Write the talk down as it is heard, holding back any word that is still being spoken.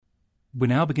We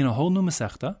now begin a whole new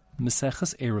Masechta,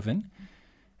 Maseches Eruvin,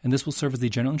 and this will serve as the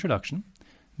general introduction.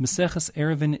 Maseches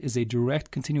Eruvin is a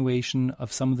direct continuation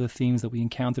of some of the themes that we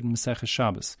encountered in Maseches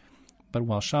Shabbos. But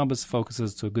while Shabbos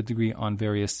focuses to a good degree on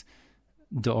various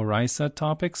D'Oraisa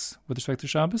topics with respect to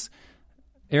Shabbos,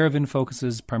 Eruvin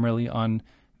focuses primarily on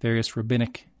various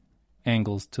rabbinic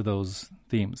angles to those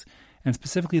themes. And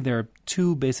specifically, there are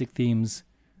two basic themes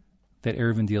that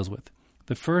Eruvin deals with.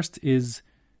 The first is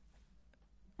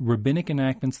rabbinic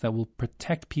enactments that will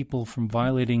protect people from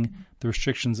violating the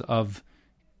restrictions of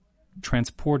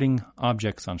transporting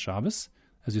objects on Shabbos.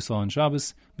 As you saw in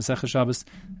Shabbos, Masechah Shabbos,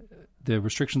 the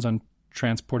restrictions on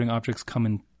transporting objects come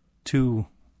in two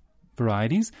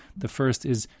varieties. The first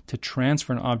is to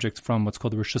transfer an object from what's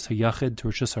called the Rishus HaYachid to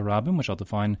Rishus HaRabim, which I'll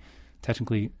define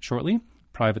technically shortly,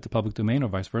 private to public domain or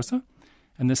vice versa.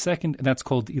 And the second, that's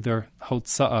called either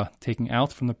Hotza'ah, taking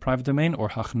out from the private domain, or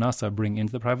Hachnasa, bring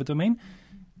into the private domain.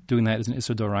 Doing that is an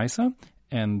Issur D'Oraisa,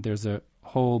 and there's a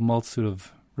whole multitude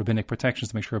of rabbinic protections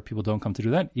to make sure people don't come to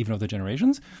do that, even over the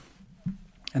generations.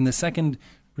 And the second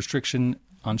restriction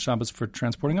on Shabbos for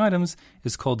transporting items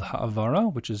is called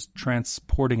Ha'avara, which is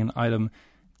transporting an item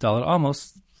Dalet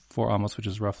Amos, 4 Amos, which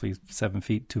is roughly 7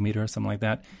 feet, 2 meters, something like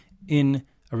that, in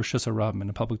a Rishus HaRabim, in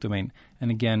a public domain.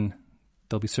 And again,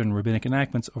 there'll be certain rabbinic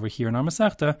enactments over here in our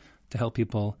Masechta to help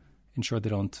people ensure they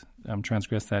don't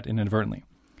transgress that inadvertently.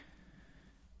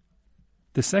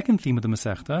 The second theme of the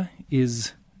Masechta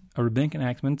is a rabbinic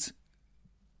enactment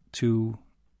to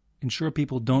ensure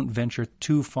people don't venture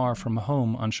too far from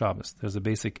home on Shabbos. There's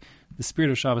the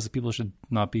spirit of Shabbos is people should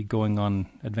not be going on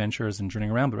adventures and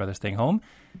journeying around, but rather staying home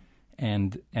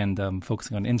and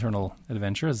focusing on internal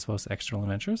adventures as opposed to external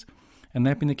adventures. And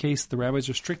that being the case, the rabbis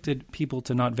restricted people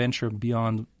to not venture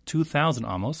beyond 2,000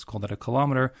 amos, called that a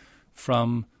kilometer,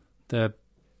 from the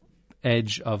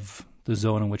edge of the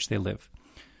zone in which they live.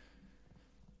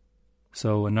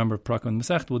 So a number of prakim in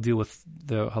Masechta will deal with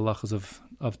the halachas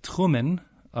of tchumen,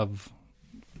 of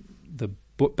the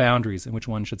boundaries in which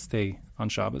one should stay on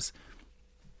Shabbos.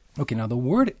 Okay, now the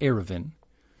word Eruvin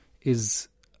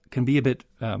can be a bit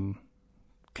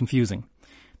confusing.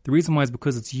 The reason why is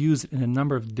because it's used in a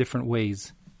number of different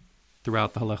ways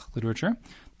throughout the halachic literature.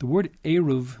 The word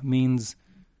Eruv means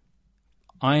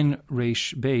Ein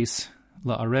Reish Beis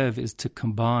La'arev is to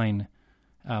combine,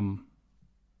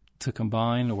 to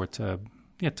combine.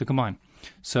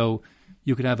 So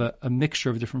you could have a mixture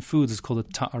of different foods. It's called a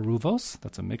ta'aruvos.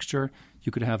 That's a mixture.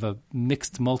 You could have a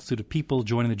mixed multitude of people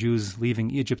joining the Jews leaving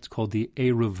Egypt, called the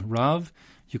Eruv Rav.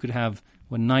 You could have,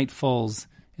 when night falls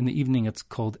in the evening, it's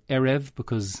called Erev,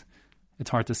 because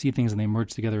it's hard to see things and they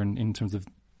merge together in terms of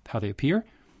how they appear.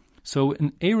 So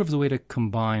an Eruv is a way to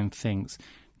combine things.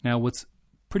 Now, what's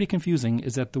pretty confusing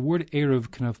is that the word Eruv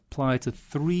can apply to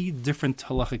 3 different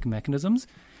halachic mechanisms,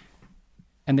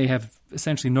 and they have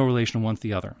essentially no relation one to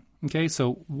the other. Okay,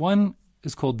 so one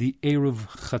is called the Eruv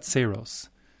Chatzeros.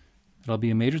 It'll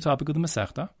be a major topic of the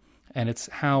Masechta, and it's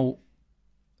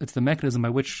the mechanism by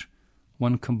which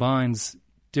one combines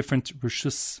different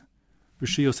Rishuyos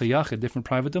HaYachid, different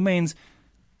private domains,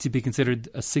 to be considered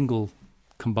a single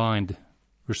combined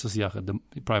Rishus HaYachid,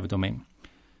 the private domain.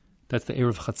 That's the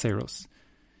Eruv Chatzeros.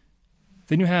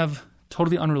 Then you have,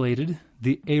 totally unrelated,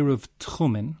 the Eruv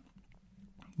Tchumen,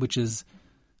 which is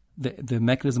the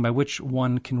mechanism by which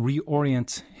one can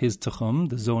reorient his Tchum,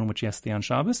 the zone in which he has to stay on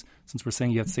Shabbos. Since we're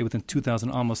saying you have to stay within 2,000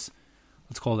 amos,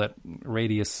 let's call that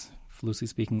radius, loosely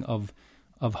speaking, of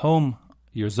home,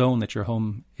 your zone that your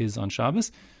home is on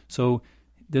Shabbos. So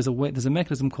there's a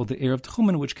mechanism called the Eruv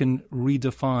Tchumen, which can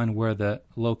redefine where the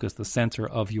locus, the center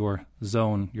of your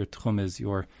zone, your Tchum is,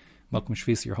 your Makom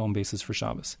Shvis, your home base is for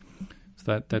Shabbos.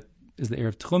 So that is the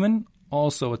Eruv Tchumen,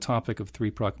 also a topic of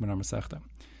 3 prakim in our Masechta.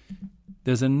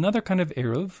 There's another kind of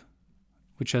Eruv,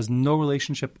 which has no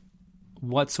relationship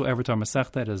whatsoever to our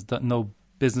Masechta. It has no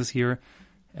business here,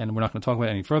 and we're not going to talk about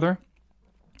it any further.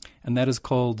 And that is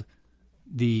called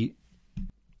the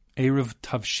Eruv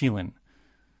Tavshilin. I'm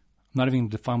not even going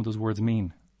to define what those words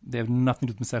mean. They have nothing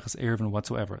to do with Maseches Eruvin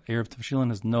whatsoever. Eruv Tavshilin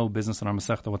has no business in our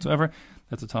Masechta whatsoever.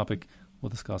 That's a topic we'll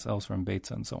discuss elsewhere in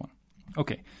Beitza and so on.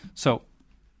 Okay, so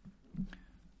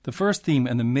the first theme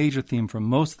and the major theme for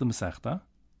most of the Masechta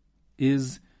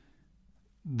is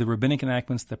the rabbinic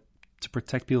enactments that to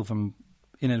protect people from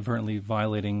inadvertently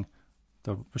violating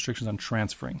the restrictions on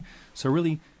transferring. So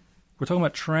really, we're talking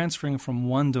about transferring from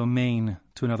one domain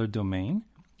to another domain,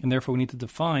 and therefore we need to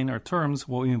define our terms,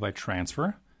 what we mean by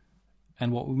transfer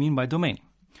and what we mean by domain.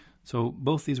 So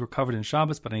both these were covered in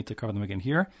Shabbos, but I need to cover them again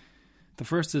here. The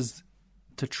first is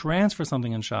to transfer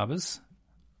something in Shabbos.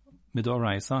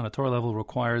 Midoraisa, on a Torah level,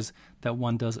 requires that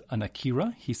one does an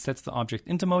akira. He sets the object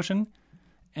into motion,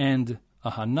 and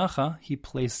a hanacha, he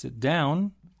placed it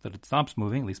down, that it stops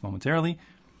moving, at least momentarily,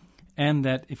 and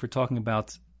that if you're talking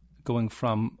about going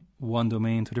from one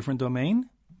domain to a different domain,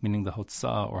 meaning the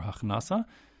hotzah or hachnasa,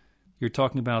 you're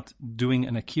talking about doing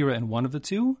an akira in one of the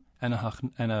two and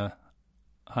a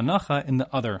hanacha in the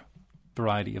other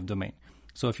variety of domain.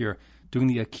 So if you're doing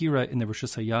the akira in the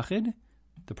Rishus HaYachid,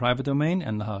 the private domain,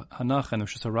 and the hanacha in the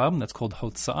Rishus HaRabim, that's called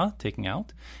hotzah, taking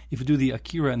out. If you do the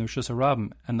akira in the Rishus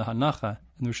HaRabim and the hanacha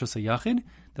in the Rishus HaYachid,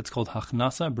 that's called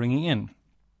hachnasa, bringing in.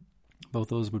 Both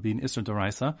those would be an Isser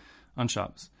D'Oraisa on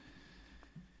Shabbos.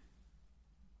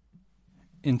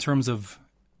 In terms of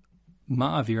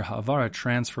ma'avir, ha'avara,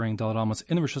 transferring Daled Amos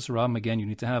in the Rishus HaRabim, again, you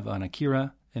need to have an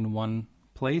akira in one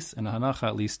place and a hanacha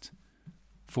at least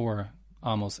 4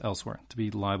 amos elsewhere to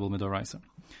be liable midoraisa.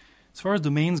 As far as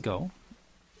domains go,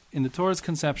 in the Torah's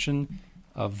conception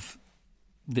of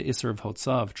the Isser of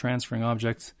Hotzah, of transferring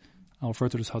objects, I'll refer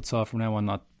to it as Hotzah from now on,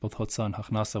 not both Hotzah and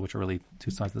Hachnasa, which are really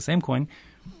two sides of the same coin.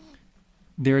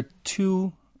 There are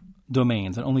 2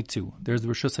 domains, and only 2. There's the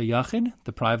Rishus HaYachid,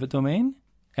 the private domain,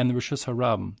 and the Rishus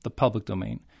HaRabim, the public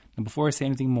domain. And before I say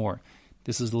anything more,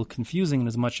 this is a little confusing in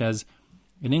as much as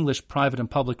in English, private and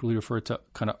public really refer to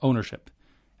kind of ownership.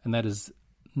 And that is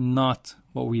not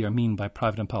what we mean by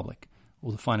private and public.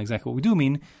 We'll define exactly what we do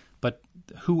mean, but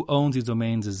who owns these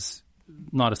domains is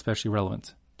not especially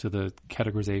relevant to the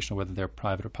categorization of whether they're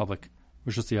private or public.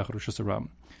 Rishus HaYachid, Rishus HaRabim.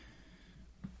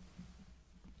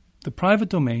 The private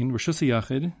domain, Rishus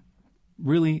HaYachid,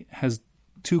 really has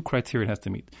 2 criteria it has to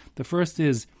meet. The first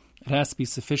is it has to be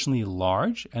sufficiently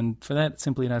large, and for that,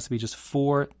 simply it has to be just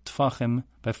 4 tfachim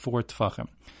by 4 tfachim.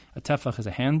 A tefach is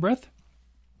a handbreadth.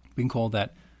 We can call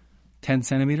that 10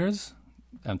 centimeters,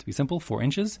 to be simple, 4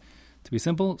 inches, to be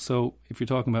simple. So if you're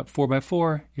talking about 4 by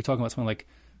 4, you're talking about something like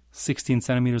 16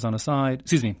 centimeters on a side,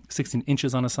 16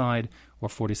 inches on a side, or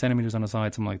 40 centimeters on a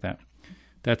side, something like that.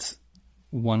 That's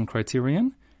one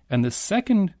criterion. And the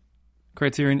second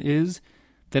criterion is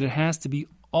that it has to be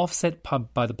offset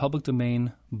by the public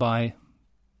domain by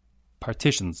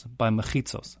partitions, by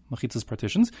mechitzos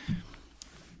partitions.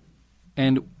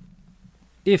 And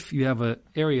if you have an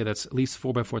area that's at least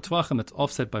 4 by 4 tvachim that's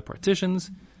offset by partitions,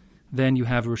 then you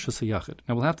have a Rishus HaYachid.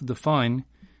 Now we'll have to define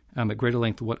at greater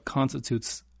length what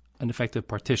constitutes an effective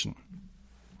partition,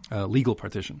 legal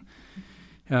partition.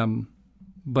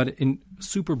 But in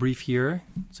super brief here,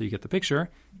 so you get the picture,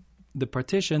 the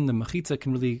partition, the mechitza,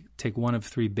 can really take one of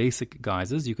 3 basic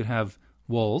guises. You could have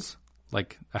walls,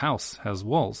 like a house has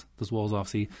walls. Those walls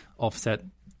obviously offset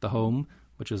the home,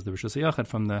 which is the Rishus HaYachid,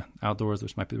 from the outdoors,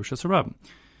 which might be the Rishus HaRabim.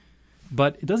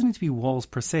 But it doesn't need to be walls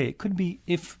per se. It could be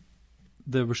if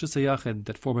the Rishus HaYachid,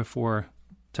 that 4 by 4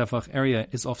 tefach area,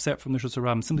 is offset from the Rishus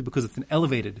HaRabim simply because it's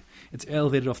elevated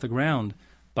off the ground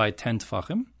by 10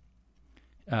 tefachim.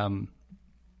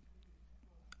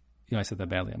 I said that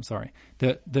badly. I'm sorry.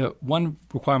 The one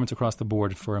requirement across the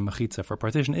board for a mechitza, for a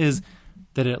partition, is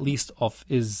that it at least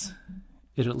offsets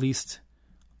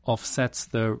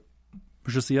the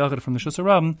Rishus HaYachid from the Rishus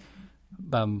HaRabim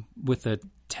with a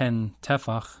 10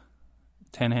 tefach,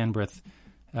 10 handbreadth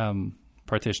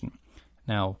partition.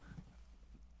 Now,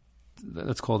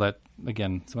 let's call that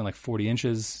again something like 40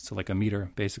 inches, so like a meter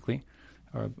basically,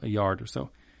 or a yard or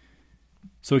so.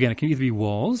 So again, it can either be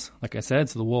walls, like I said.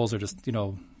 So the walls are just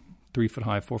 3 foot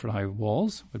high, 4 foot high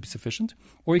walls would be sufficient.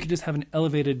 Or you could just have an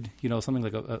elevated, something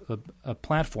like a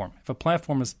platform. If a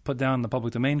platform is put down in the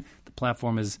public domain, the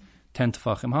platform is 10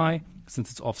 tefachim high.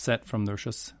 Since it's offset from the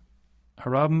Rishus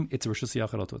HaRabim, it's a Rishus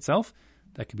HaYachid to itself.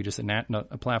 That could be just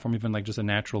a platform, even like just a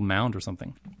natural mound or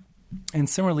something. And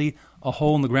similarly, a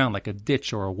hole in the ground, like a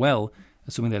ditch or a well,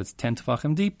 assuming that it's 10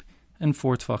 tefachim deep and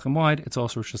 4 tefachim wide, it's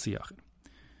also Rishus HaYachid.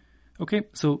 Okay,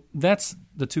 so that's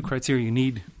the 2 criteria you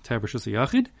need to have Rishus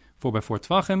HaYachid: 4 by 4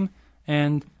 tefachim,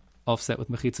 and offset with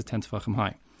mechitza 10 tefachim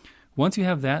high. Once you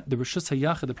have that, the Rishus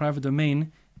HaYachid, the private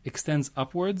domain, extends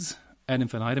upwards ad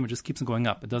infinitum. It just keeps on going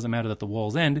up. It doesn't matter that the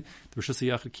walls end. The Rishus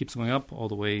HaYachid keeps going up all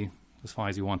the way as far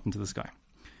as you want into the sky.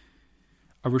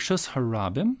 A Rishus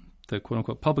HaRabim, the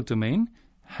quote-unquote public domain,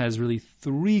 has really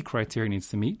 3 criteria it needs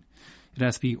to meet. It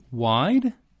has to be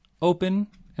wide, open,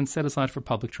 and set aside for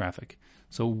public traffic.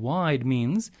 So wide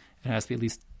means it has to be at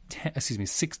least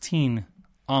 16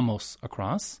 amos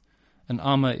across. An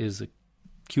amma is a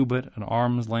cubit, an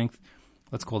arm's length.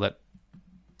 Let's call that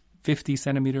 50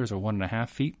 centimeters or 1.5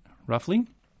 feet, roughly.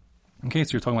 Okay,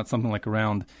 so you're talking about something like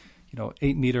around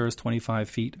 8 meters, 25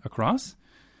 feet across.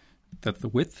 That's the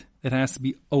width. It has to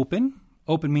be open.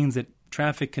 Open means that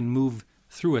traffic can move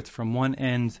through it from one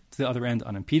end to the other end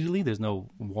unimpededly. There's no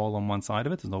wall on one side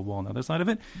of it. There's no wall on the other side of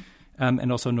it.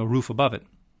 And also no roof above it.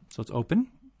 So it's open.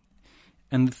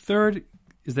 And the third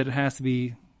is that it has to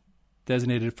be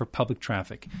designated for public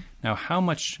traffic. Now, how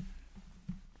much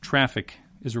traffic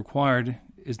is required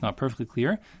is not perfectly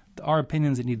clear. Our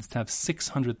opinion is it needs to have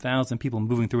 600,000 people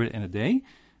moving through it in a day,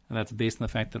 and that's based on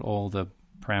the fact that all the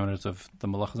parameters of the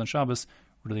Malachas on Shabbos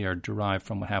really are derived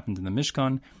from what happened in the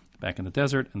Mishkan back in the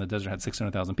desert, and the desert had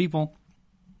 600,000 people,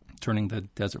 turning the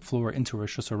desert floor into a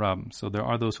Rosh Hashanah. So there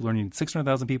are those who learn you need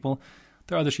 600,000 people.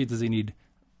 There are other sheets that you need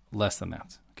less than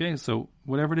that. Okay, so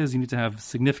whatever it is, you need to have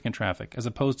significant traffic, as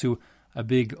opposed to a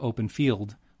big open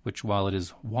field, which while it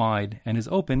is wide and is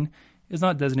open, is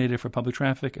not designated for public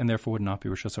traffic and therefore would not be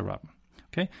Rosh Hashanah.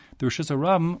 Okay, the Rosh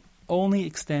Hashanah only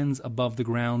extends above the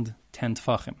ground 10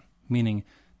 tefachim, meaning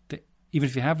that even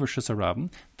if you have Rosh Hashanah,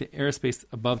 the airspace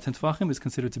above 10 tefachim is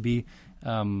considered to be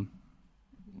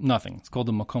nothing. It's called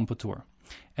a makom patur.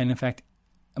 And in fact,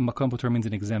 a makom patur means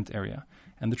an exempt area.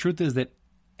 And the truth is that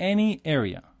any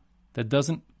area that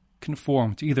doesn't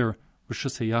conform to either Rosh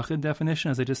Hashanah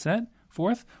definition, as I just said,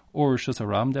 forth, or Rosh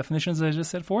Hashanah definition, as I just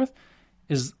said, forth,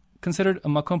 is considered a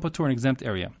makom patur, an exempt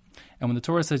area. And when the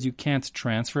Torah says you can't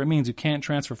transfer, it means you can't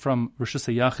transfer from Rosh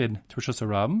Hashanah to Rosh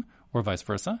Hashanah, or vice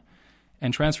versa.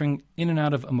 And transferring in and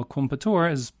out of a makom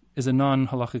patur is a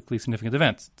non-halachically significant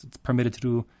event. It's permitted to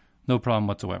do no problem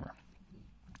whatsoever.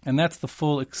 And that's the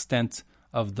full extent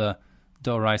of the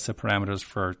Doraisa parameters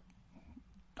for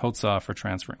Hotzah, for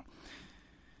transferring.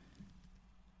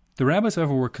 The rabbis,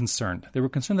 however, were concerned. They were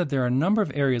concerned that there are a number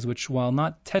of areas which, while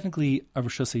not technically a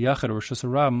Rosh Hashanah or Rosh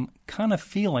Hashanah, kind of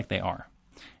feel like they are.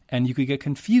 And you could get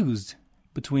confused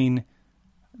between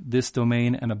this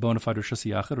domain and a bona fide Rosh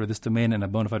Hashanah, or this domain and a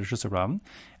bona fide Rosh Hashanah.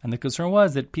 And the concern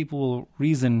was that people will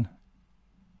reason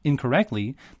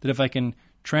incorrectly that if I can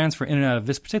transfer in and out of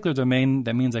this particular domain,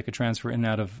 that means I could transfer in and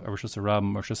out of a Rosh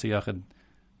Hashanah or Rosh Hashanah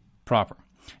proper.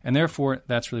 And therefore,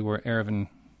 that's really where Eruvin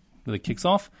really kicks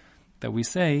off, that we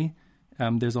say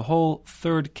there's a whole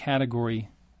third category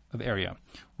of area,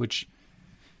 which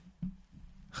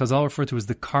Chazal referred to as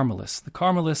the Carmelis. The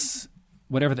Carmelis,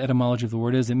 whatever the etymology of the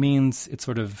word is, it means it's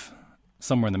sort of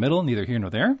somewhere in the middle, neither here nor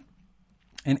there.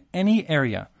 And any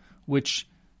area which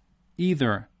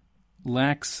either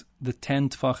lacks the 10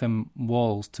 tefachim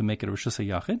walls to make it a Rosh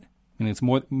Hashanah,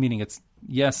 meaning it's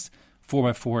yes 4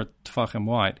 by 4 tefachim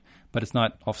wide, but it's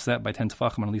not offset by 10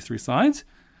 tefachim on at least 3 sides,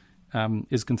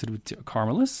 is considered a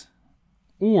Carmelis.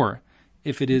 Or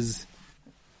if it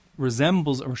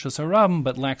resembles a Rosh Hashanah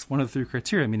but lacks one of the 3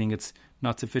 criteria, meaning it's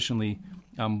not sufficiently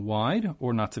wide,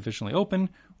 or not sufficiently open,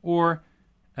 or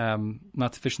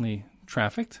not sufficiently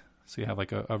trafficked. So you have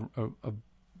like a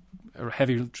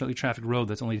heavily trafficked road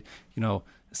that's only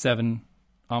 7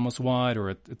 amos wide,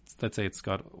 or let's say it's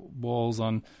got walls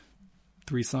on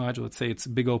 3 sides, or let's say it's a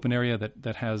big open area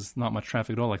that has not much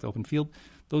traffic at all, like the open field.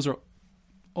 Those are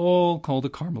all called a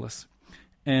Carmelis.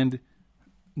 And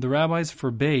the rabbis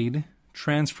forbade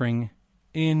transferring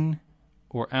in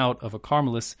or out of a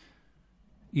Carmelis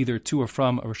either to or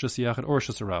from a Rosh Hashanah or Rosh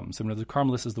Hashanah. So the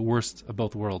Carmelis is the worst of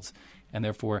both worlds, and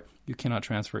therefore you cannot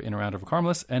transfer in or out of a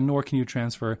Carmelis, and nor can you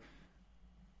transfer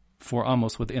 4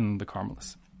 amos within the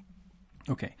Carmelis.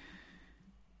 Okay.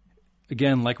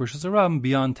 Again, like Rosh Hashanah,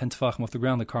 beyond 10 tefachim off the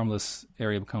ground, the Carmelis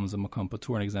area becomes a makom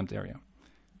patur, an exempt area.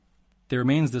 There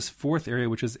remains this fourth area,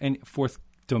 which is fourth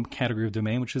category of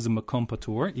domain, which is a makom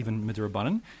patur, even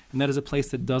midrabanan, and that is a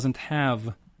place that doesn't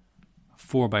have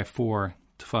 4 by 4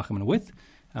 tefachim in width.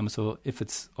 So if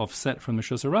it's offset from the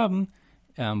Rosh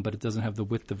Hashanah, but it doesn't have the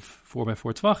width of 4 by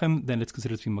 4 tefachim, then it's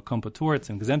considered to be makom patur. It's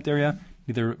an exempt area,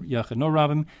 neither yachid nor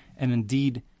rabim, and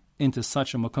indeed into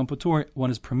such a makom patur,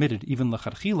 one is permitted, even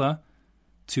lacharchila,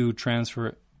 to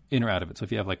transfer in or out of it. So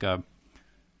if you have like a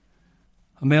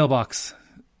mailbox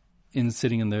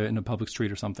sitting in a public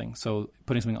street or something, so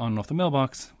putting something on and off the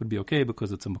mailbox would be okay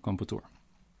because it's a makom patur.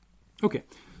 Okay,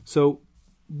 so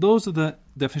those are the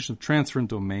definitions of transfer and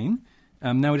domain.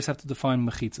 Now we just have to define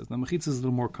mechitzas. Now mechitzas is a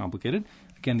little more complicated.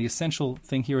 Again, the essential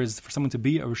thing here is for someone to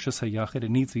be a Rosh Hashanah,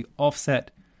 it needs to be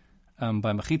offset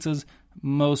by mechitzas.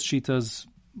 Most shitas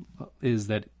is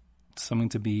that something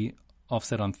to be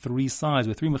offset on 3 sides,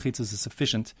 where 3 mechitzas is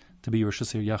sufficient to be Rosh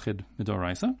Hashanah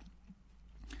midoraisa.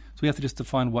 So we have to just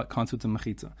define what constitutes a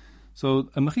mechitza. So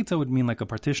a mechitza would mean like a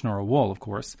partition or a wall, of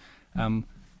course.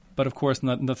 But of course,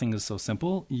 nothing is so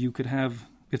simple. You have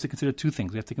to consider 2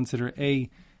 things. We have to consider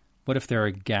what if there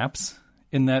are gaps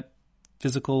in that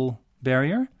physical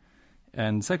barrier?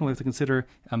 And second, we have to consider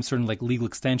certain like legal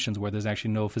extensions where there's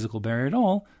actually no physical barrier at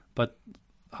all, but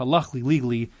halachically,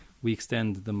 legally, we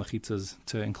extend the mechitzas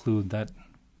to include that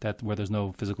where there's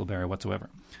no physical barrier whatsoever.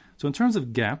 So in terms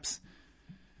of gaps,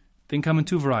 they can come in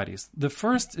 2 varieties. The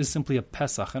first is simply a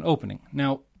pesach, an opening.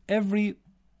 Now, every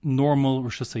normal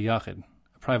Rosh Hashanah,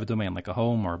 a private domain, like a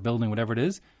home or a building, whatever it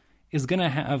is going to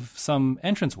have some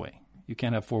entranceway. You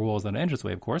can't have four walls and an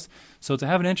entranceway, of course. So to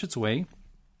have an entranceway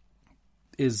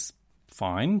is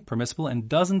fine, permissible, and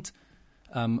doesn't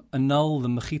annul the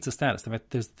mechitza status. The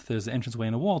fact there's an entranceway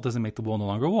in a wall doesn't make the wall no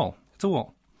longer a wall. It's a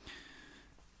wall.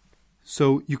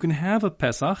 So you can have a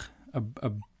Pesach,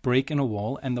 a break in a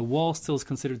wall, and the wall still is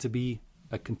considered to be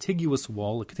a contiguous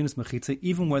wall, a continuous mechitza,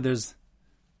 even where there's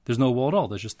no wall at all.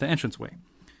 There's just the entranceway.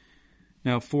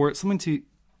 Now, for something to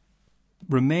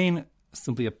remain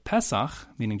simply a Pesach,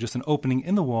 meaning just an opening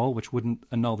in the wall, which wouldn't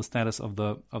annul the status of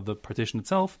the partition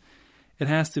itself, it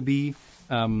has to be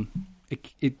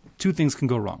two things can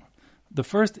go wrong. The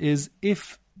first is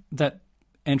if that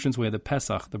entranceway, the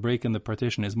Pesach, the break in the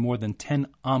partition, is more than 10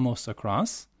 amos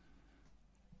across,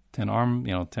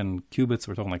 10 cubits,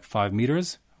 we're talking like 5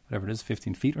 meters, whatever it is,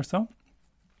 15 feet or so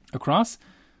across.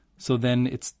 So then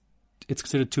it's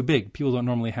considered too big. People don't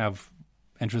normally have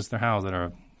entrances to their house that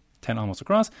are 10 amos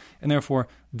across, and therefore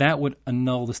that would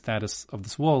annul the status of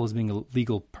this wall as being a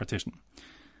legal partition.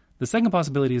 The second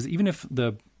possibility is even if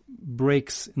the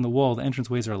breaks in the wall, the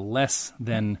entranceways are less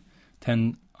than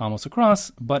 10 amos across,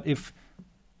 but if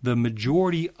the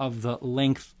majority of the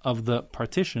length of the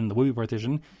partition, the would-be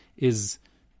partition, is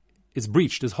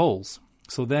breached, is holes,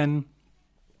 so then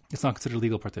it's not considered a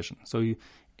legal partition. So in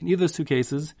either of those two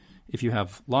cases, if you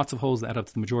have lots of holes that add up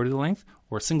to the majority of the length,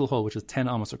 or a single hole which is 10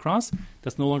 amos across,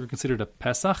 that's no longer considered a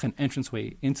Pesach, an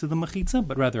entranceway into the mechitza,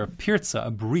 but rather a pirza,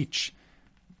 a breach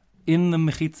in the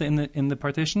mechitza, in the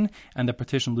partition, and the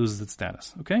partition loses its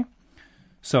status. Okay?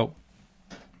 So,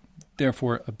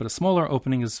 therefore, but a smaller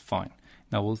opening is fine.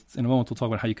 Now, in a moment, we'll talk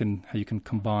about how you can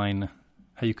combine,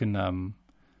 how you can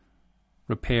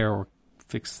repair or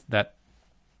fix that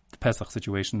Pesach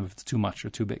situation if it's too much or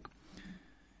too big.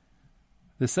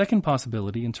 The second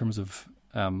possibility, in terms of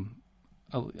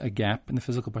a gap in the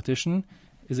physical partition,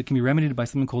 is it can be remedied by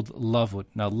something called lavud.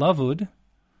 Now, lavud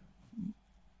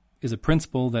is a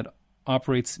principle that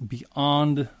operates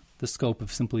beyond the scope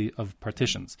of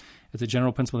partitions. It's a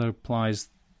general principle that applies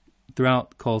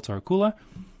throughout Kol Torah Kula,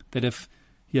 that if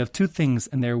you have two things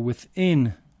and they're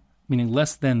within, meaning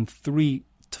less than 3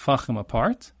 tefachim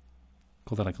apart,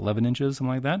 call that like 11 inches,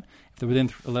 something like that, if they're within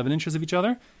 11 inches of each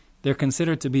other, they're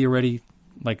considered to be already,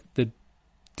 like the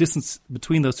distance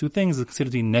between those two things is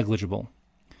considered to be negligible.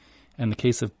 And in the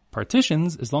case of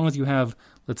partitions, as long as you have,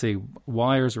 let's say,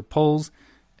 wires or poles,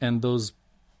 and those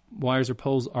wires or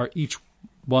poles are each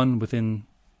one within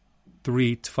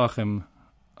 3 tefachim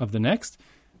of the next,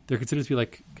 they're considered to be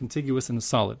like contiguous and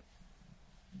solid.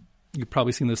 You've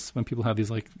probably seen this when people have these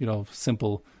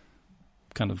simple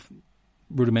kind of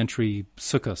rudimentary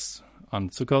sukkahs on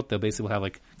Sukkot. They'll basically have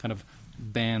like kind of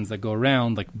bands that go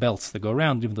around, like belts that go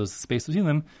around, even though there's space between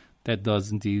them, that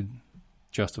does indeed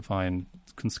justify and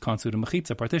constitute a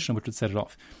mechitza partition, which would set it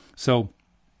off. So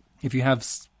if you have,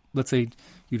 let's say,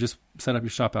 you just set up your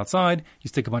shop outside, you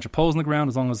stick a bunch of poles in the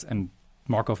ground, and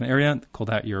mark off an area, call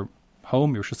that your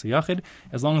home, your Shus Yachid,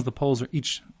 as long as the poles are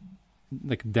each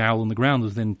like dowel in the ground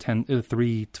within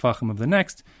 3 tefachim of the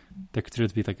next, they're considered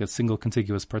to be like a single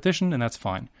contiguous partition, and that's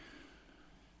fine.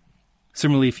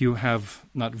 Similarly, if you have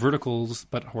not verticals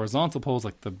but horizontal poles,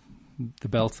 like the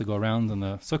belts that go around in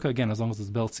the sukkah, again, as long as those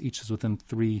belts each is within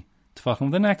 3 tefachim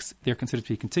of the next, they're considered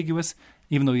to be contiguous.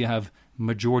 Even though you have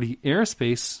majority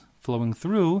airspace flowing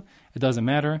through, it doesn't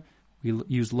matter. We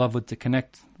use lavud to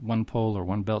connect one pole or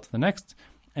one belt to the next,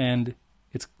 and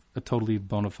it's a totally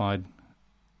bona fide,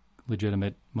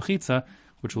 legitimate mechitza,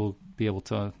 which will be able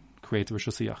to create the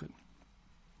Rishus Yachid.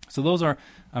 So those are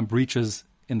breaches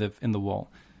in the wall,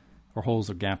 or holes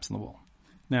or gaps in the wall.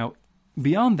 Now,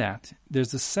 beyond that, there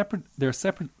are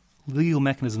separate legal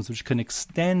mechanisms which can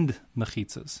extend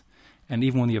mechitzas. And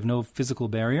even when you have no physical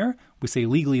barrier, we say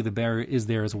legally the barrier is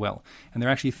there as well. And there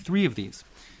are actually 3 of these.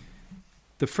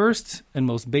 The first and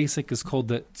most basic is called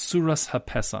the tsuras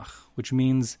ha-pesach, which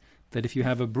means that if you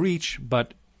have a breach,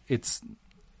 but it's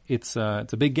a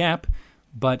big gap,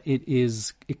 but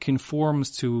it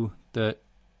conforms to the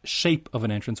shape of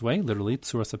an entranceway, literally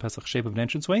tsuras ha-pesach, shape of an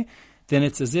entranceway, then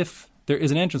it's as if there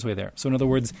is an entranceway there. So in other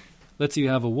words, let's say you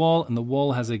have a wall, and the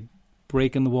wall has a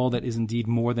break in the wall that is indeed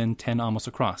more than 10 amos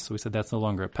across. So we said that's no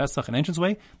longer a Pesach, an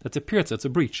entranceway, that's a pirza, it's a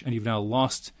breach, and you've now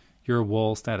lost your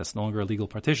wall status, no longer a legal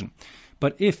partition.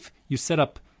 But if you set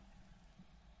up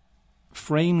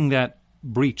framing that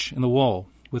breach in the wall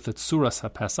with a tsuras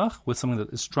ha-pesach, with something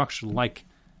that is structured like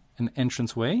an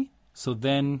entranceway, so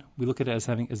then we look at it as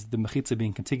the mechitza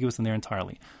being contiguous in there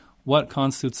entirely. What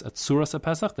constitutes a tsuras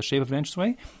ha-pesach, the shape of an entranceway?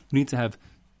 You need to have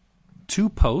 2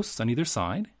 posts on either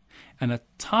side, and at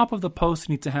top of the post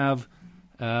you need to have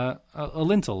a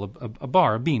lintel, a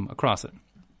bar, a beam across it.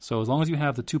 So as long as you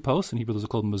have the two posts, in Hebrew those are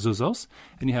called mezuzos,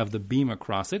 and you have the beam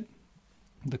across it,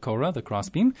 the korah, the cross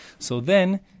beam, so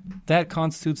then that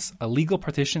constitutes a legal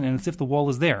partition, and it's as if the wall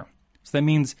is there. So that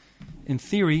means, in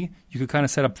theory, you could kind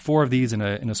of set up four of these in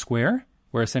a square,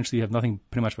 where essentially you have nothing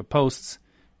pretty much but posts,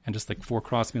 and just like four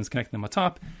cross beams connecting them on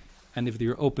top. And if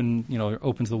you're open, you're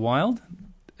open to the wild,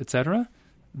 etc.,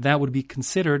 that would be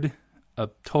considered a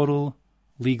total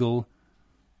legal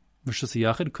Rishus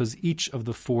Yachid, because each of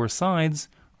the four sides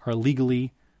are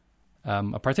legally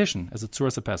a partition, as a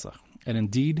Tzuras HaPesach. And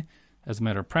indeed, as a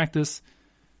matter of practice,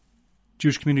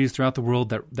 Jewish communities throughout the world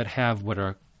that have what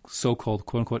are so-called,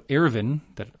 quote-unquote, Eruvin,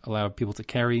 that allow people to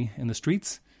carry in the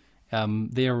streets,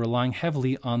 they are relying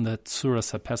heavily on the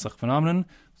Tzuras HaPesach phenomenon.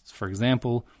 For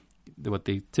example, what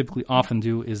they typically often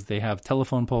do is they have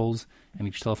telephone poles, and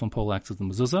each telephone pole acts as the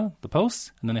mezuzah, the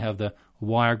posts, and then they have the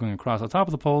wire going across the top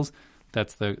of the poles.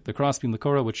 That's the crossbeam, the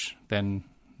korah, which then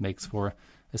makes for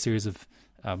a series of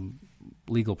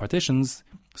legal partitions,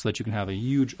 so that you can have a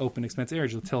huge open expanse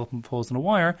area with telephone poles and a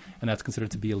wire, and that's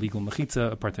considered to be a legal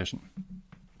mechitza, a partition.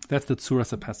 That's the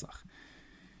Tzuras HaPesach.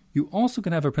 You also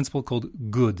can have a principle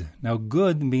called gud. Now,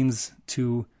 gud means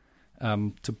to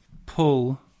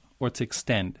pull or to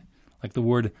extend, like the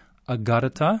word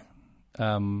agadata,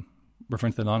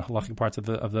 referring to the non-halachic parts of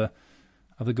the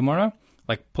Gemara,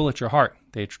 like pull at your heart.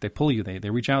 They pull you. They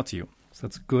reach out to you. So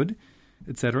that's good,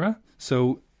 etc.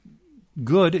 So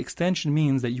good extension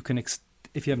means that you can,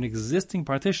 if you have an existing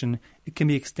partition, it can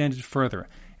be extended further.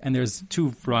 And there's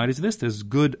two varieties of this. There's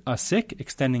good asik,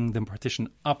 extending the partition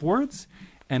upwards,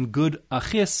 and good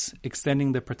achis,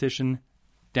 extending the partition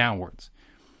downwards.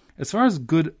 As far as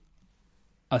good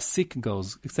asik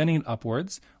goes, extending it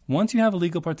upwards, once you have a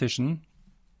legal partition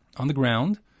on the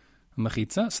ground, a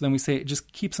mechitza, so then we say it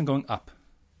just keeps on going up.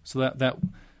 So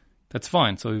that's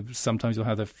fine. So sometimes you'll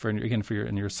have in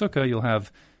your sukkah, you'll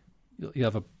have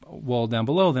a wall down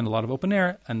below, then a lot of open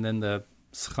air, and then the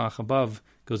schach above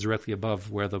goes directly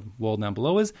above where the wall down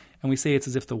below is, and we say it's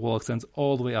as if the wall extends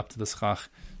all the way up to the schach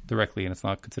directly, and it's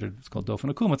not considered, it's called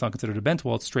dofen akum, it's not considered a bent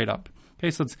wall, it's straight up.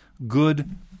 Okay, so it's good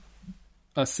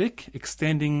asik,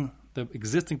 extending the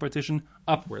existing partition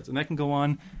upwards, and that can go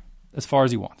on as far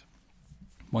as you want.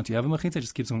 Once you have a mechitza, it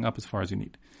just keeps going up as far as you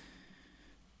need.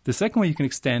 The second way you can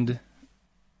extend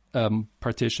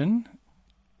partition,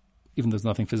 even though there's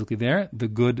nothing physically there, the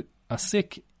good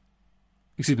achis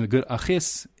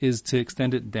is to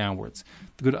extend it downwards.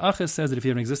 The good achis says that if you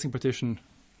have an existing partition,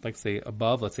 like say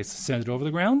above, let's say suspended over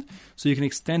the ground, so you can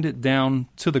extend it down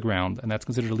to the ground, and that's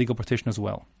considered a legal partition as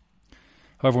well.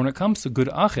 However, when it comes to good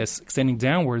achis, extending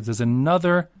downwards, there's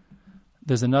another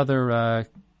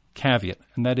caveat,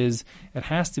 and that is it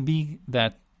has to be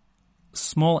that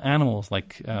small animals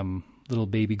like little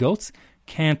baby goats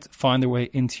can't find their way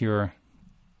into your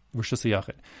Rishus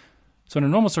Yachid. So in a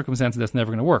normal circumstance, that's never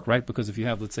going to work, right? Because if you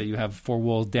have, let's say, you have four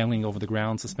walls dangling over the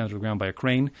ground, suspended over the ground by a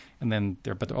crane, and then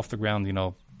they're off the ground,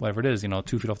 whatever it is, 2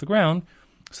 feet off the ground.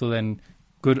 So then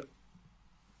good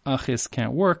achis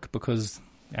can't work because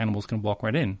animals can walk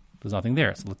right in. There's nothing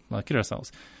there, so let's not kid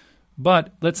ourselves.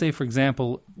 But let's say, for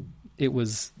example, it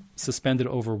was suspended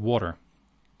over water.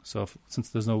 So since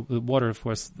there's no water, of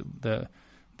course, the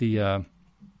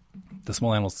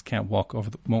small animals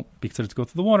won't be considered to go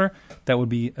through the water. That would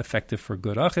be effective for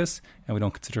good achis, and we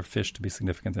don't consider fish to be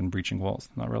significant in breaching walls.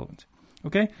 Not relevant.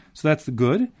 Okay, so that's the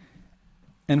good.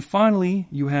 And finally,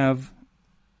 you have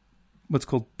what's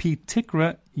called pi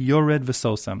tikra yored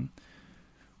v'sosam,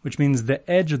 which means the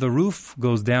edge of the roof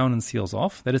goes down and seals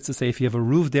off. That is to say, if you have a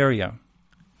roofed area,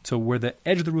 so where the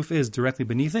edge of the roof is directly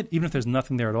beneath it, even if there's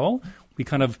nothing there at all, we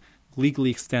kind of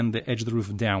legally extend the edge of the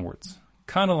roof downwards.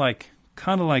 Kind of like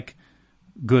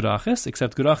good achis,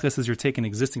 except good achis is you're taking an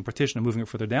existing partition and moving it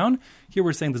further down. Here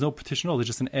we're saying there's no partition at all, there's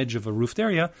just an edge of a roofed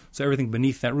area, so everything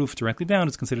beneath that roof directly down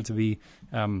is considered to be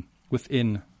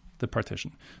within the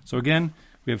partition. So again,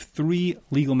 we have 3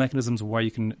 legal mechanisms why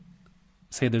you can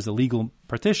say there's a legal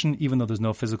partition, even though there's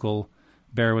no physical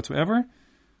barrier whatsoever.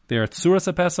 They are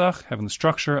Tzuras HaPesach, having the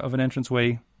structure of an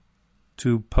entranceway,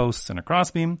 2 posts and a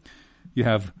crossbeam. You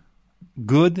have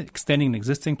good, extending an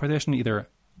existing partition, either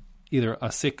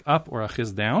asik up or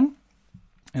achiz down.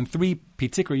 And 3,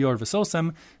 pitikr yor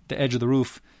v'sosem, the edge of the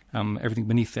roof, everything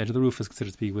beneath the edge of the roof is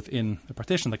considered to be within the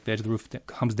partition, like the edge of the roof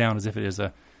comes down as if it is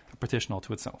a partition all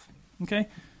to itself. Okay?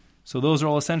 So those are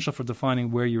all essential for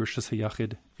defining where your Rishus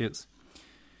HaYachid is.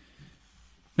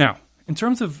 Now, in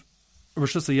terms of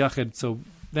Rishus HaYachid, so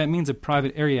that means a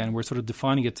private area, and we're sort of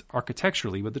defining it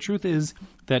architecturally, but the truth is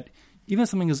that even if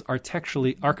something is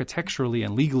architecturally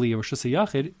and legally a Rishus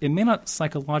HaYachid, it may not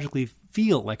psychologically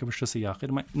feel like a Rishus HaYachid.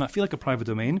 It might not feel like a private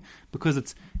domain because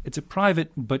it's a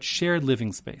private but shared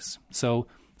living space. So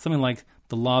something like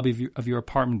the lobby of your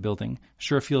apartment building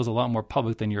sure feels a lot more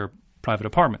public than your private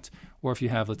apartment. Or if you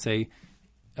have, let's say,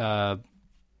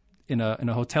 in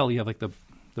a hotel, you have like the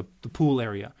pool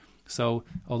area. So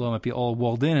although it might be all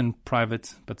walled in and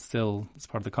private, but still it's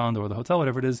part of the condo or the hotel,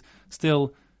 whatever it is,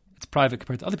 still it's private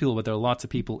compared to other people, but there are lots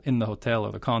of people in the hotel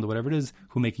or the condo, whatever it is,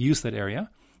 who make use of that area,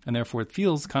 and therefore it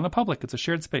feels kind of public. It's a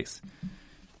shared space.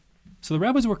 So the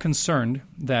rabbis were concerned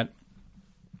that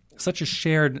such a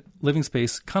shared living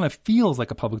space kind of feels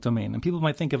like a public domain. And people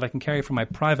might think, if I can carry from my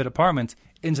private apartment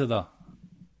into the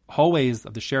hallways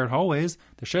of the shared hallways,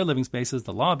 the shared living spaces,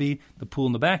 the lobby, the pool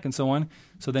in the back, and so on,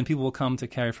 so then people will come to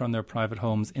carry from their private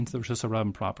homes into the Rishus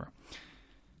HaRabim proper.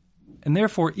 And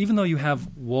therefore, even though you have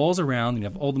walls around and you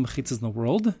have all the mechitzas in the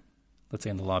world, let's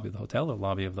say in the lobby of the hotel or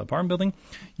lobby of the apartment building,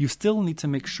 you still need to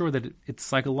make sure that it's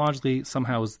psychologically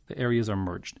somehow the areas are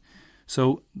merged.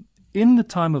 So in the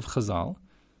time of Chazal,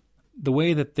 the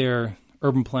way that their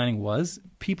urban planning was,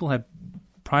 people had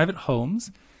private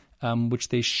homes which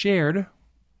they shared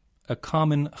a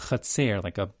common chatzer,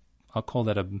 like I'll call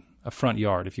that a front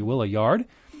yard, if you will, a yard.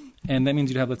 And that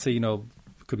means you'd have, let's say,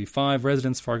 it could be 5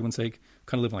 residents, for argument's sake,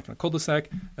 kind of living like in a cul-de-sac,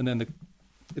 and then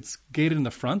it's gated in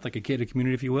the front, like a gated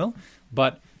community, if you will.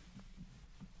 But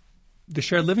the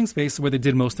shared living space is where they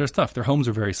did most of their stuff. Their homes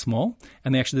were very small,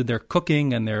 and they actually did their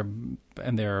cooking and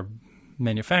their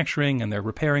manufacturing and their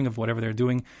repairing of whatever they're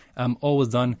doing, all was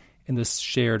done in this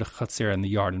shared chatzer in the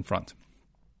yard in front.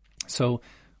 So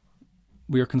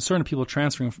we are concerned of people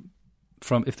transferring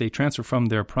if they transfer from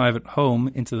their private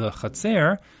home into the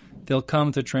chatzer, they'll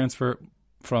come to transfer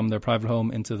from their private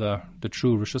home into the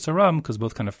true Rishus HaRabim, because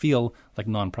both kind of feel like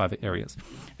non-private areas.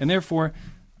 And therefore,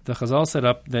 the Chazal set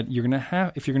up that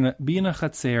if you're going to be in a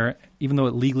chatzer, even though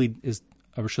it legally is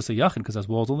a Rishus HaYachid, because there's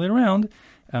walls all the way around,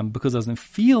 because it doesn't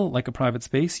feel like a private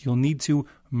space, you'll need to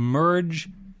merge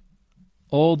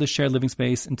all the shared living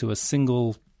space into a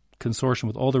single consortium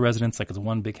with all the residents, like it's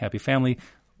one big happy family,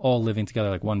 all living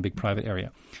together like one big private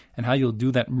area. And how you'll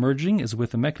do that merging is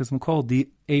with a mechanism called the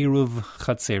Eruv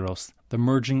Chatzeros, the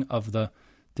merging of the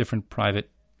different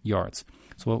private yards.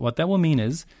 So what that will mean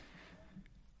is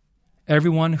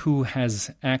everyone who has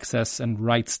access and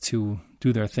rights to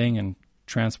do their thing and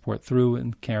transport through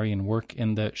and carry and work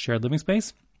in the shared living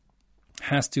space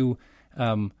has to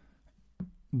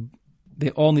they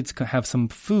all need to have some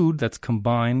food that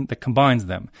combines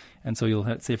them. And so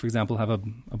you'll say, for example, have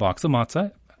a box of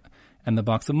matzah, and the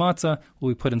box of matzah will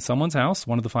be put in someone's house,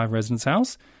 one of the 5 residents'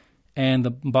 house, and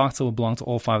the box will belong to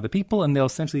all 5 of the people, and they'll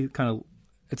essentially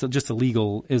it's just a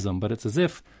legal-ism, but it's as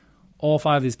if all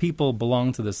 5 of these people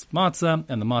belong to this matzah,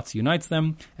 and the matzah unites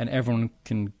them, and everyone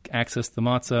can access the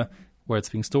matzah where it's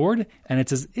being stored, and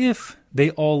it's as if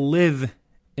they all live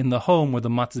in the home where the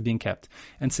matzah is being kept.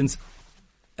 And since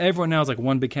everyone now is like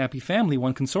one big happy family,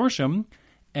 one consortium,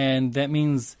 and that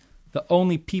means the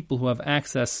only people who have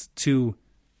access to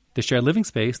the shared living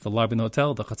space, the lobby in the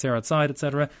hotel, the chatzer outside,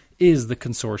 etc., is the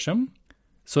consortium.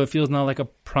 So it feels not like a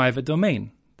private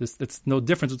domain. It's no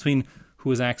difference between who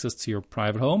has access to your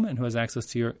private home and who has access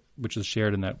to your, which is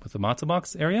shared in that with the matzah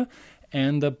box area,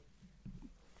 and the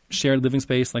shared living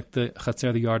space like the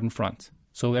chatzer, the yard in front.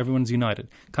 So everyone's united.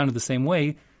 Kind of the same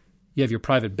way, you have your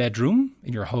private bedroom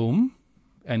in your home,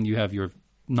 and you have your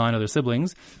 9 other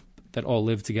siblings that all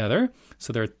live together.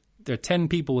 So there are 10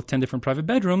 people with 10 different private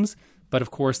bedrooms, but of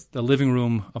course the living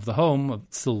room of the home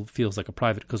still feels like a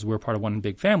private because we're part of one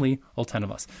big family, all 10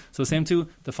 of us. So the same too,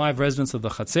 the 5 residents of the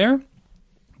chatzer,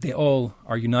 they all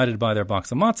are united by their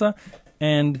box of matzah,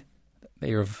 and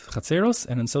they are of chatzeros,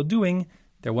 and in so doing,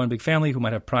 they're one big family who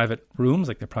might have private rooms,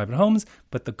 like their private homes,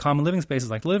 but the common living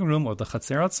spaces, like the living room or the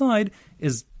chatzer outside,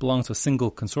 belongs to a single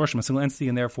consortium, a single entity,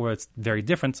 and therefore it's very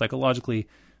different psychologically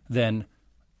than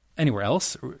anywhere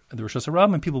else, the Rishus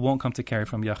HaRabim, and people won't come to carry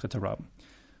from Yachid to Rabim.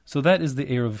 So that is the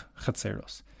Eruv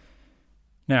Chatzeros.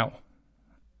 Now,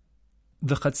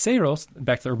 the Chatzeros,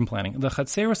 back to urban planning, the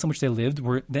Chatzeros in which they lived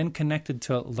were then connected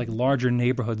to like larger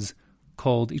neighborhoods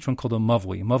each one called a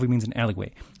mavui. Mavui means an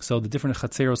alleyway. So the different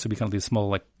chatzeros would be kind of these small,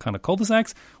 like kind of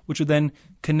cul-de-sacs, which would then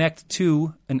connect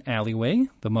to an alleyway,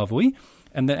 the mavui,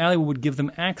 and the alleyway would give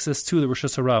them access to the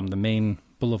Rishus HaRabim, the main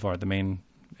boulevard, the main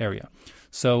area.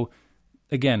 So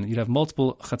again, you'd have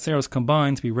multiple chatzeros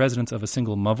combined to be residents of a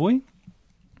single mavui,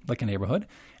 like a neighborhood.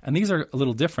 And these are a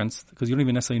little different because you don't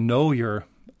even necessarily know your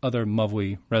other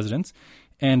mavui residents.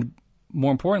 And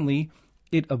more importantly,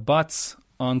 it abuts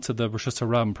onto the Rosh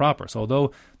Hashanah proper. So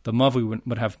although the Mavui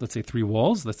would have, let's say, 3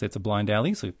 walls, let's say it's a blind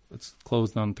alley, so it's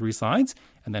closed on 3 sides,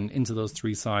 and then into those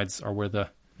 3 sides are where the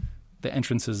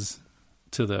entrances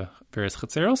to the various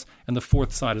Chatzeros, and the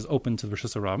 4th side is open to the Rosh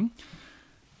Hashanah.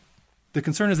 The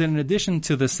concern is that in addition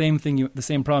to the same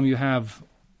problem you have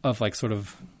of like sort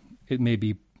of, it may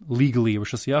be legally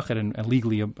Rosh Hashanah and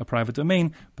legally a private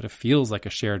domain, but it feels like a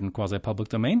shared and quasi-public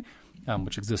domain,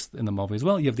 which exists in the Mavui as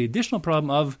well. You have the additional problem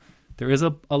of there is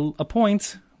a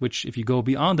point which, if you go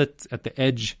beyond it at the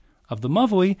edge of the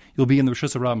Mavui, you'll be in the Rosh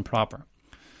Hashanah proper.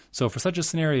 So for such a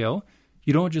scenario,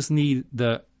 you don't just need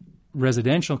the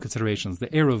residential considerations, the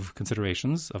Eruv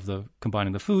considerations of the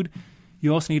combining the food.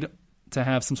 You also need to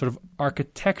have some sort of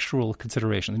architectural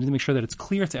considerations. You need to make sure that it's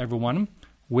clear to everyone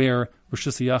where Rosh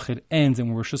Hashanah ends and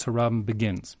where Rosh Hashanah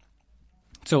begins.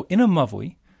 So in a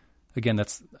Mavui, again,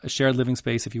 that's a shared living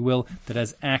space, if you will, that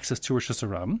has access to Rosh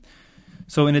Hashanah.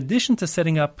 So in addition to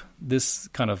setting up this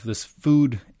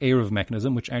food Eruv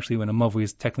mechanism, which actually in a Mavui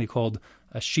is technically called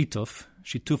a shituf,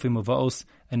 shitufi muvaos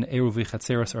and Eruvi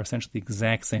chatzeros are essentially the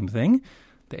exact same thing.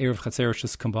 The Eruv chatzeros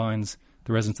just combines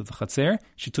the residents of the chatzer.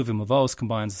 Shitufi muvaos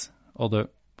combines all the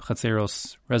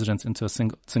chatzeros residents into a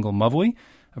single Mavui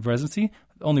of residency.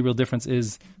 The only real difference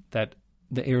is that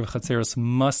the Eruv chatzeros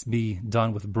must be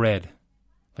done with bread,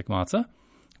 like matzah,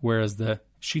 whereas the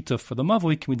shituf for the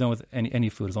Mavui can be done with any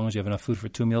food. As long as you have enough food for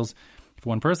 2 meals for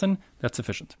one person, that's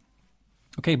sufficient.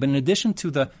 Okay, but in addition to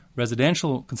the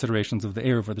residential considerations of the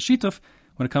Eruv or the shituf,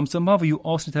 when it comes to Mavui, you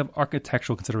also need to have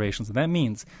architectural considerations. And that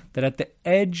means that at the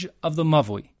edge of the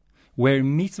Mavui, where it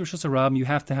meets Rosh Hashanah, you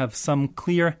have to have some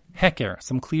clear heker,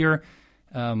 some clear,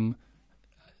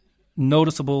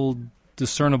 noticeable,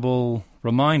 discernible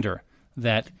reminder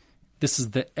that this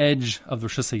is the edge of the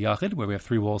Rosh Hashanah, where we have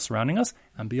 3 walls surrounding us,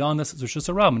 and beyond this is Rosh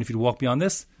Hashanah. And if you walk beyond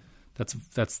this,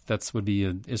 that's would be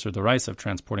an Isser D'Oraisa of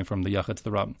transporting from the Yachid to the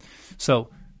Rab. So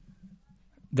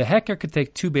the heker could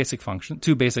take 2 basic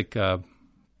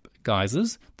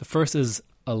guises. The first is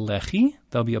a lechi.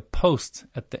 There'll be a post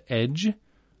at the edge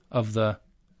of the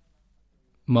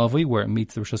Mavui where it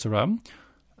meets the Rosh Hashanah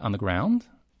on the ground.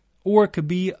 Or it could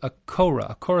be a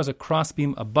korah. A korah is a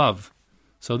crossbeam above.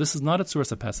 So this is not a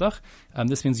Tzuras HaPesach.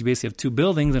 This means you basically have 2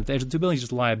 buildings, and at the edge of the 2 buildings you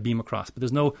just lie a beam across. But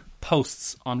there's no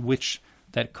posts on which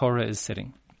that korah is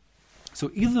sitting.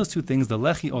 So either of those 2 things, the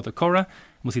lechi or the korah,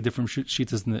 we'll see different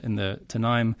shitas in the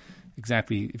Tanaim,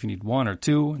 exactly if you need 1 or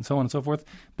 2, and so on and so forth.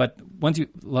 But once you,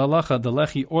 la'alacha, the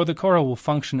lechi or the korah will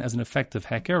function as an effective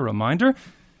heker, a reminder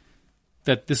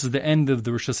that this is the end of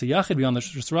the Rosh Hashanah beyond the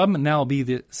Rosh Hashanah, and now will be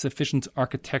the sufficient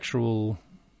architectural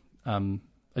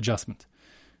adjustment.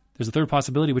 There's a third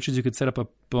possibility, which is you could set up a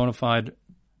bona fide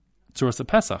Tzuras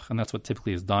HaPesach, and that's what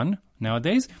typically is done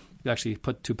nowadays. You actually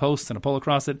put 2 posts and a pole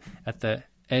across it at the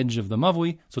edge of the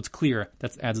Mavui, so it's clear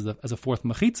that adds as a 4th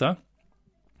mechitza,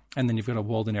 and then you've got a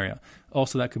walled-in area.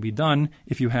 Also, that could be done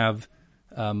if you have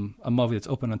a Mavui that's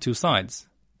open on 2 sides.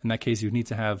 In that case, you need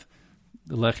to have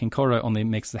the Lech and Korah only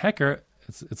makes the heker.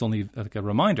 It's only like a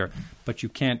reminder, but you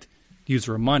can't use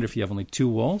a reminder if you have only 2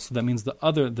 walls. So that means the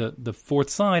 4th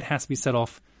side has to be set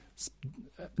off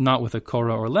not with a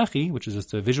korah or lechi, which is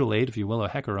just a visual aid, if you will, a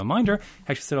heker reminder.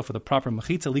 Actually set off with a proper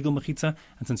mechitza, legal mechitza,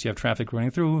 and since you have traffic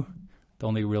running through, the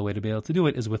only real way to be able to do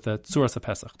it is with a Tzuras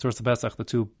HaPesach. Tzuras HaPesach, the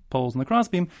 2 poles and the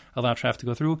crossbeam, allow traffic to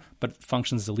go through, but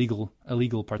functions as a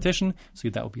legal partition, so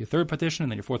that would be a 3rd partition,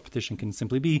 and then your 4th partition can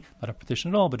simply be not a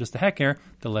partition at all, but just a heker,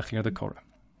 the lechi or the korah.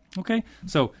 Okay,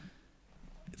 so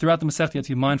throughout the Masechta, you have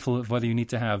to be mindful of whether you need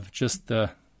to have just the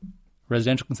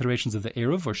residential considerations of the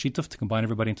Eruv or Shituf to combine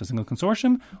everybody into a single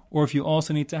consortium, or if you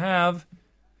also need to have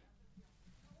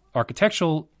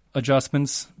architectural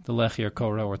adjustments, the Lechi or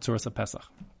Korah or Tzuras HaPesach.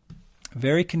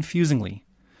 Very confusingly,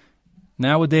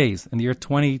 nowadays, in the year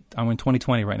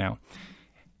 2020 right now,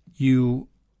 you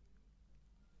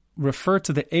refer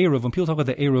to the Eruv, when people talk about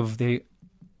the Eruv, they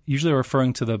usually are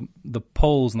referring to the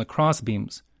poles and the cross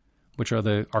beams, which are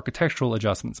the architectural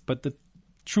adjustments. But the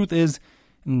truth is,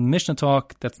 in Mishnah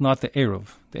talk, that's not the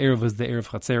Eruv. The Eruv is the Eruv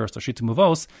Chatzeros or Shitu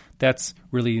Muvos. That's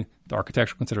really the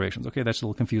architectural considerations. Okay, that's a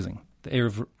little confusing. The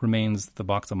Eruv remains the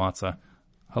box of matzah,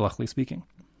 halachically speaking.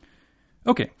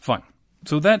 Okay, fine.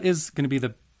 So that is going to be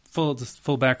the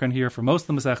full background here for most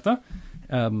of the Masechta.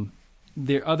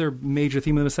 The other major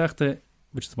theme of the Masechta,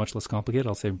 which is much less complicated,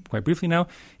 I'll say quite briefly now,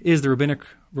 is the rabbinic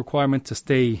requirement to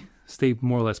stay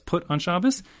more or less put on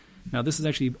Shabbos. Now, this is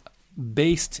actually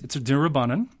based, it's a din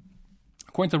rabbanan.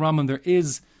 According to Rambam, there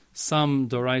is some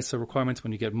D'Oraisa requirements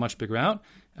when you get much bigger out,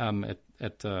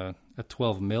 at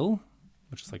 12 mil,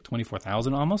 which is like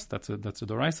 24,000 almost. That's a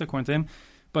D'Oraisa according to him.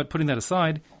 But putting that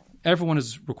aside, everyone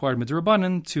is required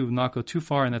midrabanan to not go too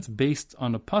far, and that's based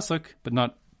on a pasuk, but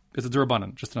not, it's a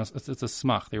durabanan, it's a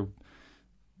smach. They're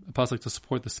a pasuk to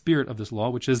support the spirit of this law,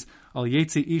 which is al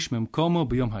yetzi ish mimkomo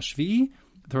b'yom hashvi'i.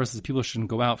 The Torah says people shouldn't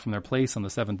go out from their place on the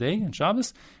seventh day in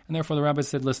Shabbos, and therefore the rabbis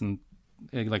said, listen,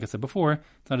 like I said before,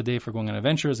 it's not a day for going on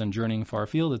adventures and journeying far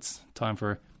afield. It's time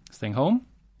for staying home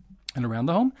and around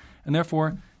the home, and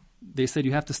therefore they said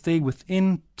you have to stay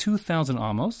within 2,000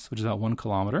 amos, which is about 1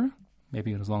 kilometer,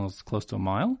 maybe as long as close to a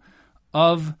mile,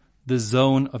 of the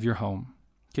zone of your home.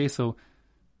 Okay, so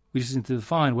we just need to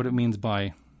define what we mean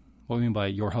by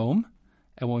your home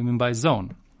and what we mean by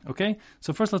zone. Okay,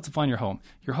 so first let's define your home.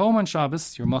 Your home on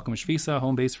Shabbos, your makom shvisa,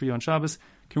 home base for you on Shabbos,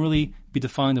 can really be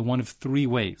defined in one of three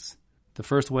ways. The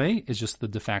first way is just the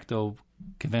de facto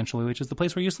conventional way, which is the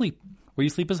place where you sleep. Where you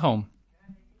sleep is home.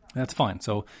 That's fine.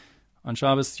 So on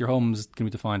Shabbos, your home is going to be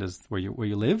defined as where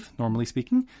you live, normally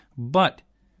speaking, but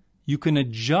you can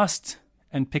adjust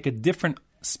and pick a different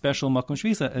special makom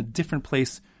shvisa, a different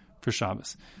place for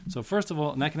Shabbos. So first of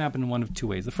all, and that can happen in one of two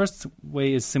ways. The first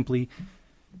way is simply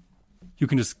you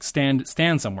can just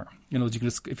stand somewhere. You know, you can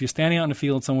just, if you're standing out in a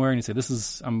field somewhere and you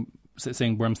say, I'm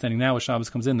saying where I'm standing now as Shabbos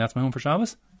comes in, that's my home for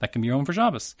Shabbos, that can be your home for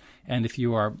Shabbos. And if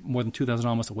you are more than 2,000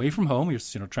 amos away from home,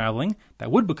 you're traveling, that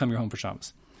would become your home for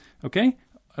Shabbos. Okay?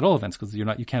 At all events, because you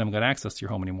can't even get access to your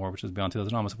home anymore, which is beyond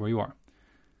 2,000 amos of where you are.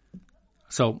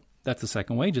 So that's the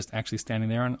second way, just actually standing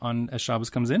there on as Shabbos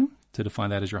comes in to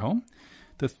define that as your home.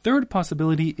 The third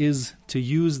possibility is to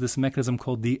use this mechanism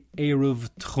called the Eruv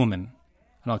Tchumen.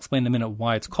 And I'll explain in a minute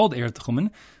why it's called Eruv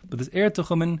Tchumen. But this Eruv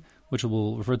Tchumen, which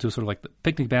we'll refer to as sort of like the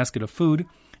picnic basket of food,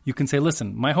 you can say,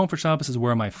 listen, my home for Shabbos is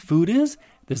where my food is.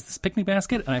 There's this picnic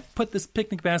basket, and I put this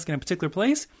picnic basket in a particular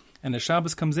place, and as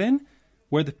Shabbos comes in,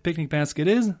 where the picnic basket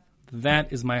is,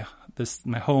 that is my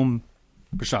home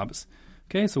for Shabbos.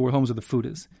 Okay, so where homes where the food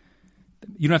is.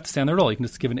 You don't have to stand there at all. You can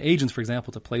just give an agent, for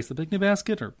example, to place the picnic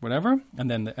basket or whatever, and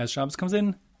then as Shabbos comes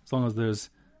in, as long as there's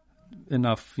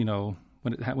enough,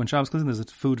 when Shabbos comes in, there's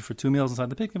food for 2 meals inside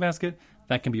the picnic basket,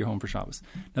 that can be your home for Shabbos.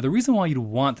 Now, the reason why you'd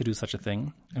want to do such a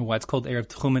thing, and why it's called Eruv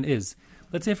Tchumen is,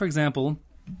 let's say, for example,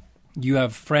 you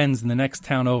have friends in the next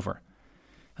town over,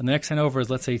 and the next town over is,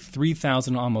 let's say,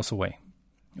 3,000 amos away.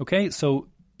 Okay, so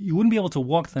you wouldn't be able to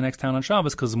walk to the next town on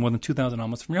Shabbos because it's more than 2,000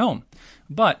 amos from your home.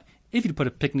 But if you put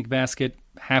a picnic basket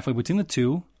halfway between the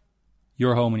two,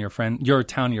 your home and your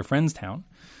town and your friend's town,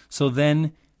 so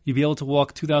then you'd be able to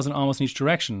walk 2,000 amos in each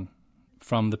direction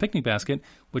from the picnic basket,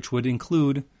 which would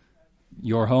include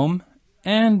your home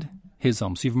and his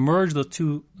home. So you've merged those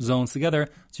two zones together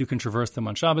so you can traverse them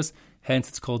on Shabbos. Hence,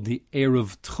 it's called the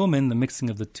Eruv Tchumen, the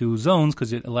mixing of the two zones,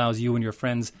 because it allows you and your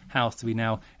friend's house to be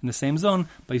now in the same zone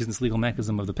by using this legal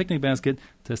mechanism of the picnic basket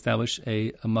to establish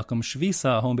a makom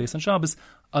shvisa, a home based on Shabbos,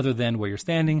 other than where you're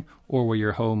standing or where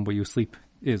your home, where you sleep,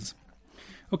 is.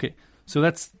 Okay, so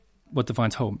that's what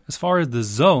defines home. As far as the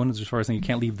zone, as far as saying you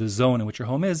can't leave the zone in which your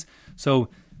home is, so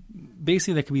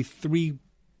basically there could be three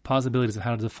possibilities of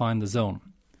how to define the zone.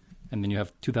 And then you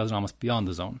have 2,000 amos beyond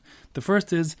the zone. The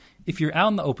first is, if you're out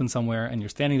in the open somewhere and you're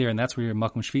standing there and that's where your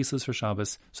makom shvisa is for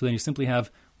Shabbos, so then you simply have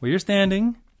where you're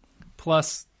standing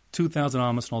plus 2,000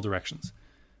 amos in all directions.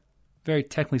 Very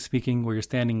technically speaking, where you're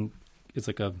standing is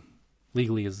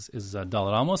legally is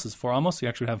dalet amos, is 4 amos, so you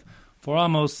actually have 4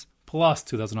 amos plus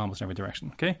 2,000 amos in every direction,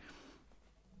 okay?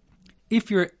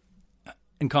 If you're,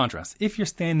 in contrast, if you're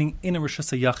standing in a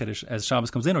Rishus HaYachid as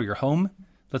Shabbos comes in, or your home,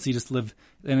 let's say you just live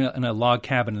in a log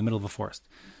cabin in the middle of a forest.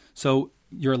 So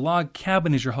your log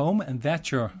cabin is your home, and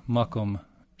that's your makom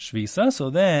shvisa. So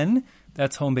then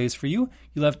that's home base for you.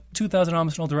 You'll have 2,000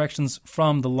 amos in all directions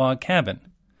from the log cabin.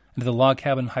 And if the log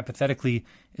cabin hypothetically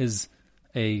is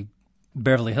a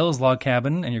Beverly Hills log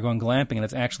cabin, and you're going glamping, and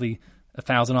it's actually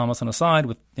 1,000 amos on the side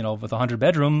with a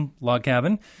 100-bedroom log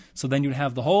cabin, so then you'd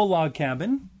have the whole log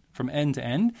cabin from end to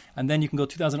end, and then you can go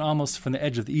 2,000 amos from the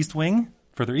edge of the east wing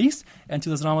further east, and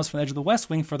 2,000 amos from the edge of the west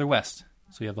wing further west.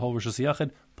 So you have the whole Rishus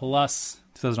HaYachid plus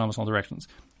 2,000 amos in all directions,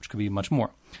 which could be much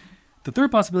more. The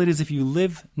third possibility is if you're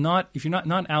not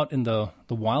out in the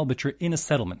wild, but you're in a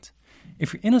settlement.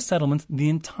 If you're in a settlement, the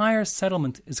entire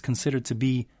settlement is considered to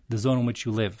be the zone in which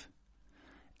you live.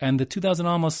 And the 2,000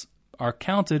 amos are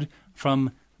counted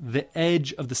from the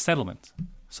edge of the settlement.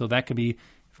 So that could be,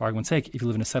 for argument's sake, if you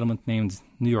live in a settlement named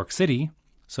New York City,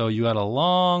 so you had a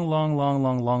long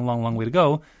way to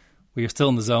go where you're still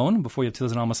in the zone before you have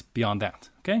 2,000 amos beyond that,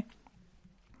 okay?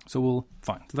 So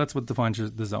fine. So that's what defines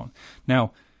the zone. Now,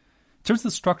 in terms of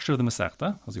the structure of the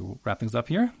Masechta, as we wrap things up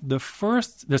here, there's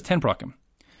 10 prakim.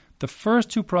 The first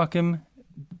 2 prakim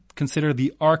consider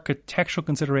the architectural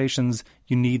considerations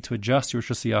you need to adjust your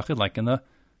Rishus HaYachid, like in the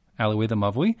alleyway, the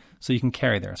mavui, so you can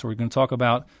carry there. So we're going to talk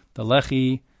about the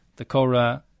lechi, the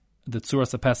korah, the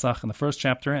tzuras Pesach in the first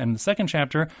chapter, and in the second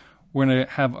chapter, we're going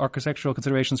to have architectural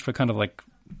considerations for kind of like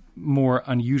more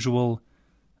unusual,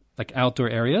 like outdoor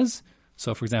areas.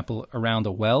 So, for example, around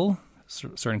a well,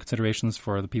 certain considerations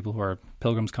for the people who are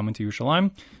pilgrims coming to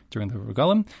Yerushalayim during the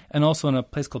Regalim, and also in a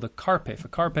place called a karpef. A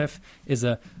karpef is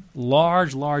a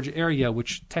large area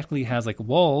which technically has like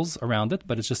walls around it,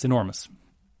 but it's just enormous.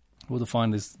 We'll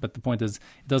define this, but the point is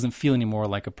it doesn't feel anymore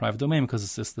like a private domain because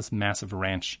it's just this massive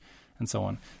ranch and so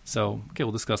on. So, okay,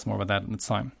 we'll discuss more about that in its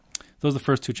time. Those are the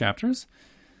first two chapters.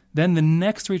 Then the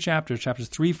next three chapters, chapters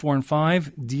 3, 4, and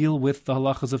 5, deal with the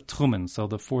halachas of Tchumen. So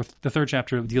the third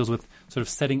chapter deals with sort of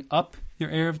setting up your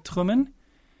Erev Tchumen,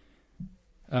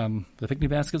 the picnic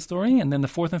basket story. And then the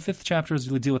fourth and fifth chapters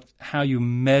really deal with how you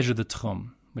measure the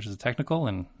Tchum, which is technical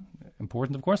and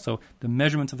important, of course. So the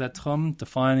measurement of that Tchum,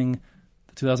 defining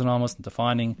the 2,000 amos, and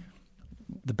defining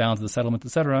the bounds of the settlement,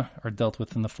 etc., are dealt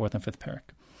with in the fourth and fifth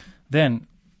parak. Then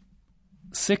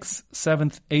 6th,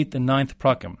 7th, 8th, and 9th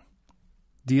prakim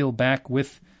deal back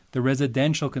with the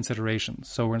residential considerations.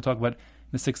 So we're going to talk about,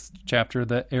 in the 6th chapter,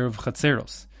 the Erev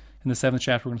Chatzeros. In the 7th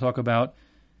chapter, we're going to talk about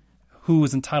who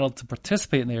is entitled to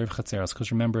participate in the Erev Chatzeros.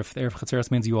 Because remember, if the Erev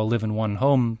Chatzeros means you all live in one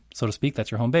home, so to speak,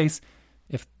 that's your home base,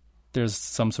 if there's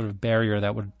some sort of barrier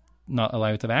that would not allow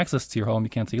you to have access to your home, you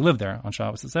can't say you live there on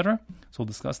Shabbos, etc. So we'll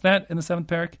discuss that in the 7th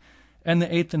parak. And the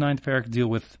 8th and 9th parak deal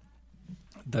with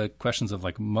the questions of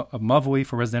like mavui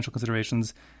for residential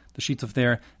considerations, the sheets of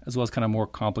there, as well as kind of more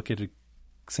complicated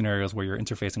scenarios where you're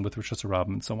interfacing with Rosh Hashanah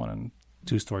and so on, and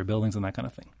two-story buildings and that kind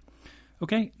of thing.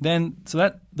 Okay, then,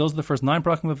 so those are the first 9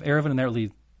 prakim of Eruvin, and that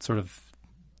really sort of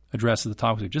addresses the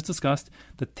topics we just discussed.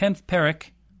 The 10th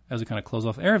parak, as we kind of close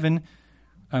off Eruvin,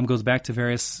 goes back to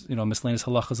various, miscellaneous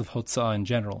halachas of Hotzah in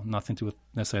general, nothing to do with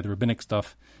necessarily the rabbinic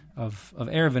stuff of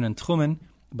Eruvin and Tchumen,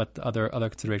 but the other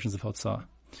considerations of Hotzah.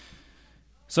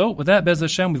 So, with that, Bez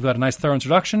Hashem, we've got a nice thorough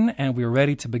introduction, and we are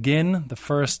ready to begin the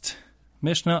first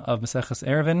Mishnah of Maseches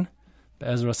Eruvin,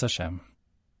 Be'ezras Hashem.